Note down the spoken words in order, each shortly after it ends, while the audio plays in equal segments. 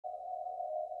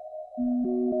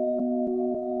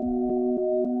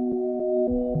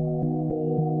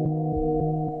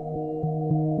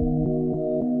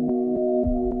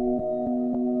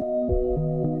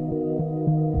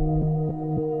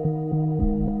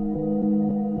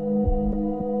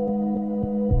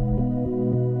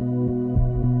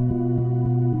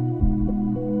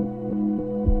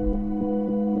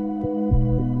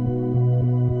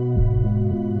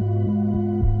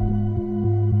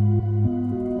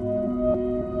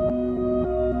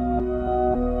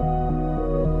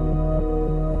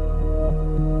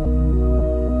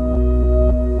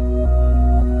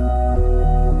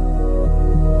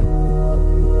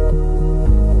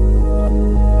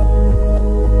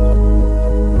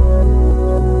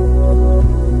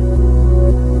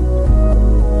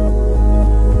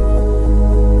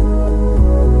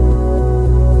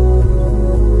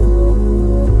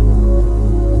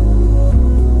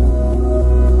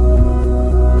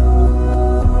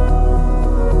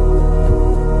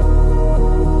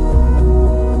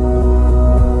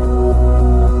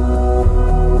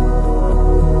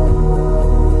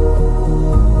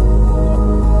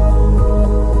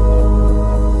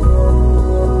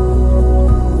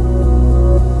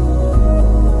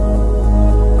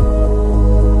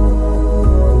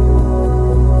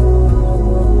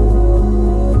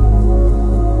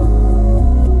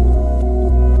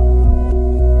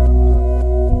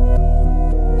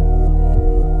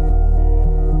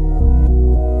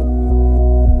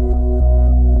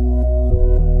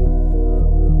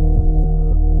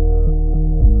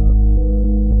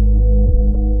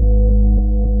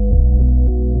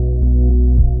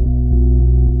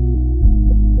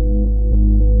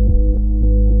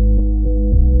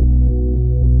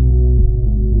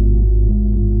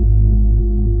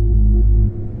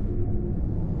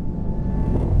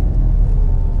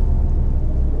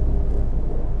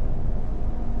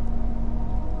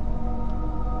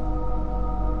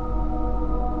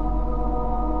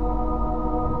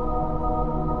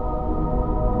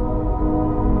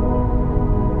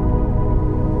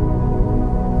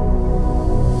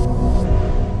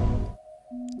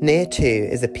Near 2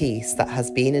 is a piece that has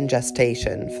been in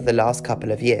gestation for the last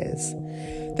couple of years.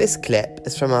 This clip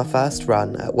is from our first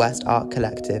run at West Art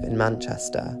Collective in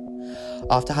Manchester.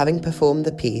 After having performed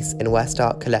the piece in West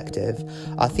Art Collective,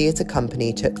 our theatre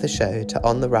company took the show to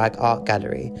On the Rag Art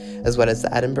Gallery, as well as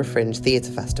the Edinburgh Fringe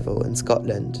Theatre Festival in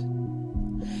Scotland.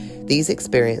 These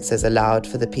experiences allowed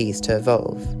for the piece to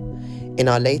evolve. In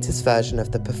our latest version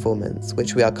of the performance,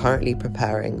 which we are currently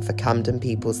preparing for Camden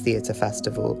People's Theatre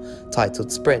Festival,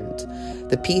 titled Sprint,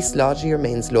 the piece largely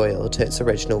remains loyal to its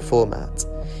original format,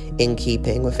 in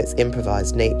keeping with its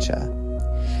improvised nature.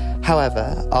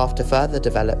 However, after further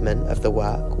development of the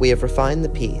work, we have refined the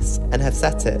piece and have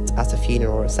set it at a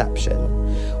funeral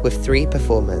reception, with 3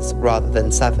 performers rather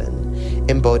than 7,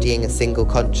 embodying a single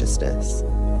consciousness.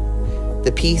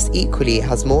 The piece equally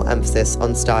has more emphasis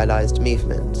on stylized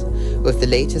movement, with the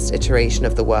latest iteration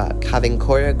of the work having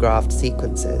choreographed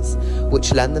sequences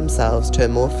which lend themselves to a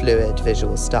more fluid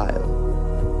visual style.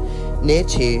 Near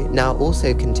 2 now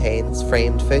also contains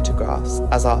framed photographs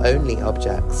as our only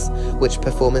objects, which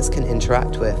performers can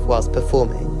interact with whilst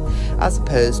performing, as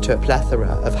opposed to a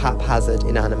plethora of haphazard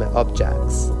inanimate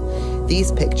objects.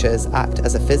 These pictures act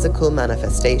as a physical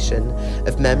manifestation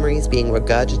of memories being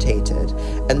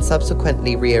regurgitated and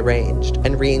subsequently rearranged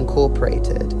and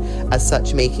reincorporated, as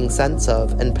such making sense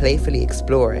of and playfully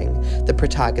exploring the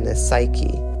protagonist's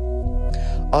psyche.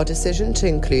 Our decision to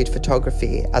include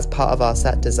photography as part of our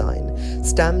set design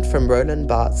stemmed from Roland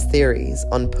Barthes' theories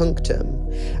on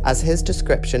punctum, as his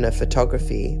description of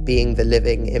photography being the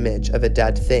living image of a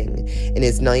dead thing in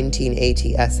his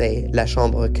 1980 essay La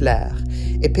Chambre Claire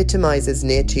epitomizes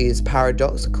Near 2's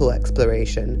paradoxical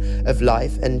exploration of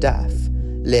life and death,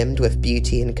 limbed with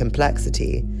beauty and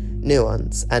complexity,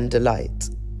 nuance and delight.